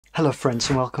Hello friends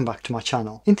and welcome back to my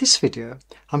channel. In this video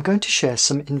I'm going to share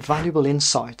some invaluable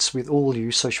insights with all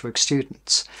you social work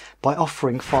students by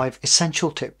offering 5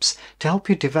 essential tips to help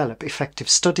you develop effective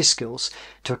study skills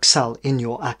to excel in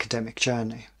your academic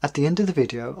journey. At the end of the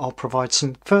video I'll provide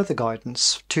some further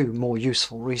guidance to more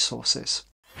useful resources.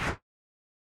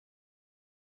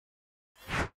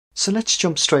 So let's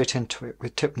jump straight into it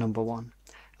with tip number 1.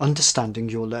 Understanding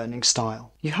your learning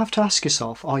style. You have to ask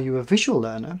yourself, are you a visual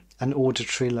learner, an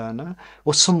auditory learner,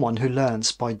 or someone who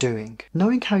learns by doing?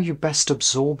 Knowing how you best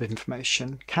absorb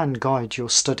information can guide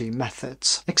your study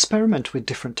methods. Experiment with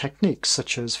different techniques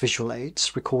such as visual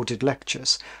aids, recorded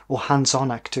lectures, or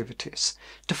hands-on activities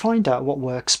to find out what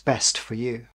works best for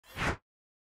you.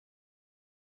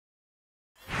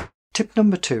 Tip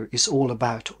number 2 is all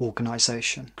about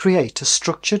organisation. Create a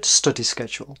structured study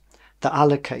schedule that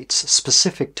allocates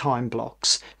specific time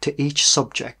blocks to each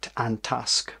subject and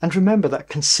task. And remember that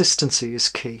consistency is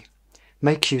key.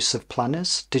 Make use of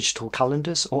planners, digital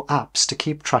calendars, or apps to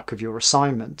keep track of your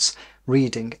assignments,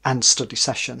 reading and study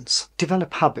sessions.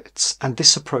 Develop habits, and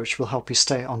this approach will help you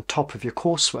stay on top of your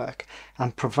coursework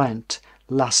and prevent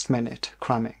last-minute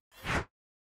cramming.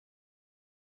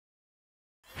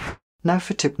 Now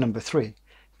for tip number 3.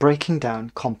 Breaking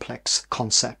down complex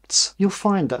concepts. You'll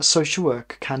find that social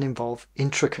work can involve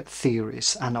intricate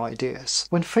theories and ideas.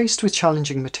 When faced with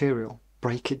challenging material,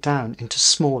 break it down into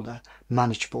smaller,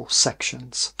 manageable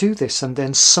sections. Do this and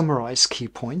then summarize key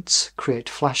points, create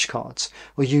flashcards,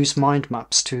 or use mind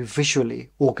maps to visually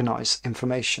organize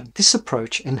information. This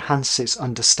approach enhances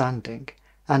understanding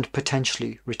and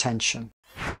potentially retention.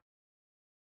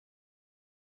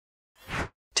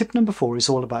 Tip number 4 is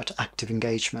all about active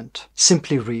engagement.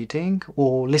 Simply reading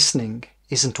or listening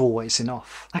isn't always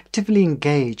enough. Actively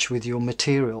engage with your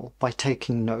material by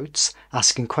taking notes,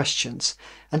 asking questions,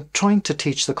 and trying to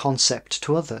teach the concept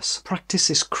to others. Practice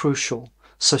is crucial,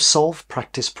 so solve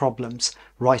practice problems,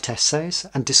 write essays,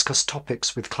 and discuss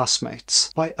topics with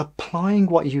classmates. By applying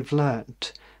what you've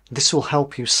learned, this will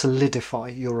help you solidify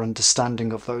your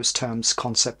understanding of those terms,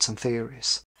 concepts, and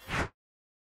theories.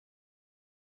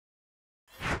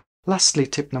 Lastly,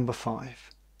 tip number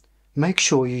 5. Make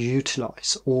sure you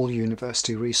utilise all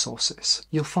university resources.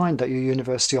 You'll find that your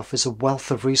university offers a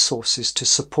wealth of resources to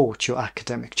support your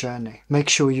academic journey. Make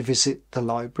sure you visit the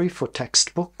library for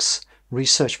textbooks,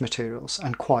 research materials,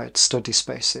 and quiet study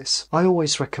spaces. I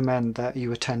always recommend that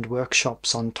you attend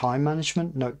workshops on time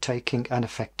management, note-taking, and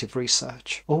effective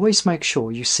research. Always make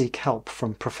sure you seek help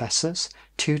from professors,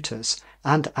 tutors,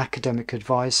 and academic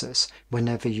advisors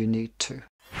whenever you need to.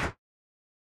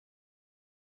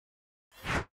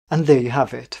 And there you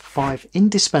have it, 5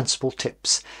 indispensable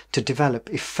tips to develop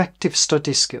effective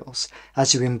study skills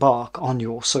as you embark on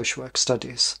your social work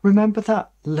studies. Remember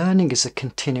that learning is a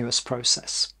continuous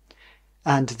process,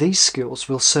 and these skills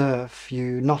will serve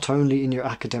you not only in your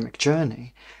academic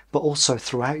journey, but also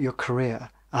throughout your career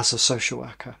as a social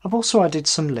worker. I've also added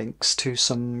some links to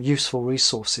some useful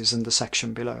resources in the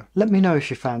section below. Let me know if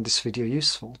you found this video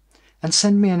useful. And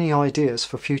send me any ideas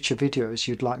for future videos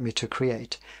you'd like me to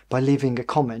create by leaving a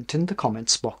comment in the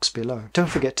comments box below.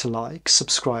 Don't forget to like,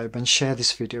 subscribe, and share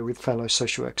this video with fellow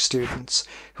social work students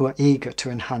who are eager to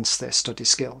enhance their study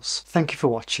skills. Thank you for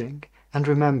watching, and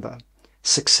remember,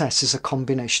 success is a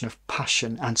combination of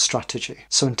passion and strategy.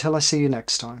 So until I see you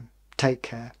next time, take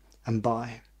care and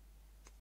bye.